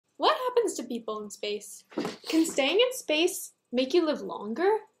happens to people in space? Can staying in space make you live longer?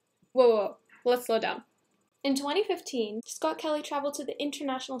 Whoa, let's slow down. In 2015, Scott Kelly traveled to the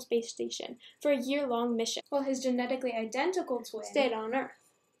International Space Station for a year-long mission, while his genetically identical twin stayed on Earth.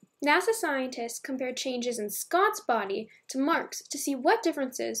 NASA scientists compared changes in Scott's body to Mark's to see what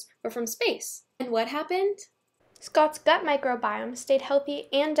differences were from space. And what happened? Scott's gut microbiome stayed healthy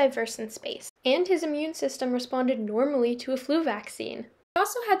and diverse in space, and his immune system responded normally to a flu vaccine. He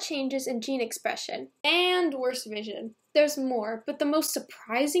also had changes in gene expression, and worse vision. There's more, but the most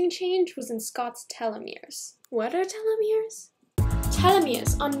surprising change was in Scott's telomeres. What are telomeres?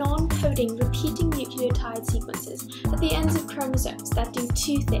 Telomeres are non-coding repeating nucleotide sequences at the ends of chromosomes that do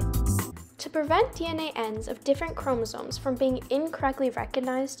two things. To prevent DNA ends of different chromosomes from being incorrectly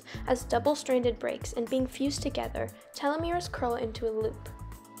recognized as double-stranded breaks and being fused together, telomeres curl into a loop.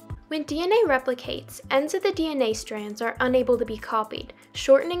 When DNA replicates, ends of the DNA strands are unable to be copied,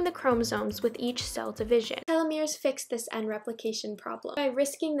 shortening the chromosomes with each cell division. Telomeres fix this end replication problem by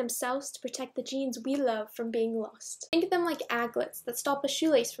risking themselves to protect the genes we love from being lost. Think of them like aglets that stop a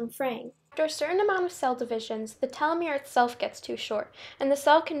shoelace from fraying. After a certain amount of cell divisions, the telomere itself gets too short, and the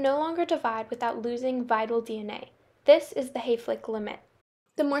cell can no longer divide without losing vital DNA. This is the Hayflick limit.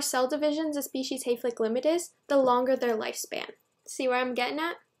 The more cell divisions a species' Hayflick limit is, the longer their lifespan. See where I'm getting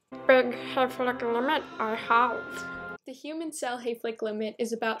at? Big Hayflick limit I have. The human cell Hayflick limit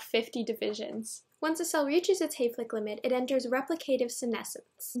is about 50 divisions. Once a cell reaches its Hayflick limit, it enters replicative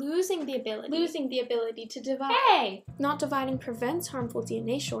senescence, losing the ability to divide. Hey! Not dividing prevents harmful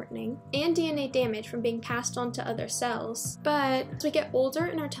DNA shortening and DNA damage from being passed on to other cells. But as we get older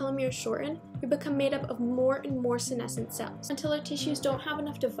and our telomeres shorten, we become made up of more and more senescent cells, until our tissues don't have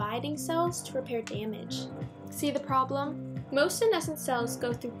enough dividing cells to repair damage. See the problem? Most senescent cells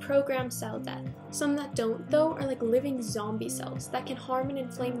go through programmed cell death. Some that don't, though, are like living zombie cells that can harm and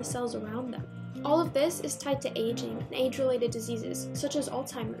inflame the cells around them. All of this is tied to aging and age-related diseases, such as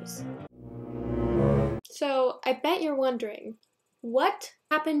Alzheimer's. So, I bet you're wondering, what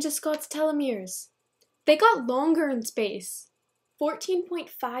happened to Scott's telomeres? They got longer in space.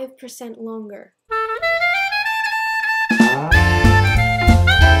 14.5% longer.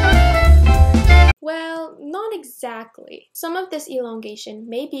 Well, not exactly. Some of this elongation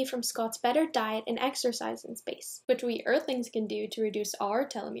may be from Scott's better diet and exercise in space, which we Earthlings can do to reduce our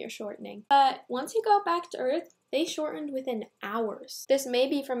telomere shortening. But once he got back to Earth, they shortened within hours. This may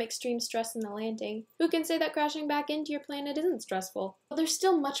be from extreme stress in the landing. Who can say that crashing back into your planet isn't stressful? While there's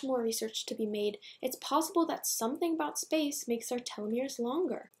still much more research to be made, it's possible that something about space makes our telomeres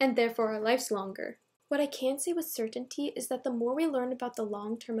longer, and therefore our lives longer. What I can say with certainty is that the more we learn about the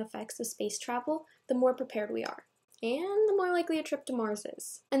long-term effects of space travel, the more prepared we are. And the more likely a trip to Mars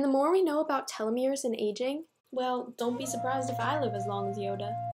is. And the more we know about telomeres and aging, well, don't be surprised if I live as long as Yoda.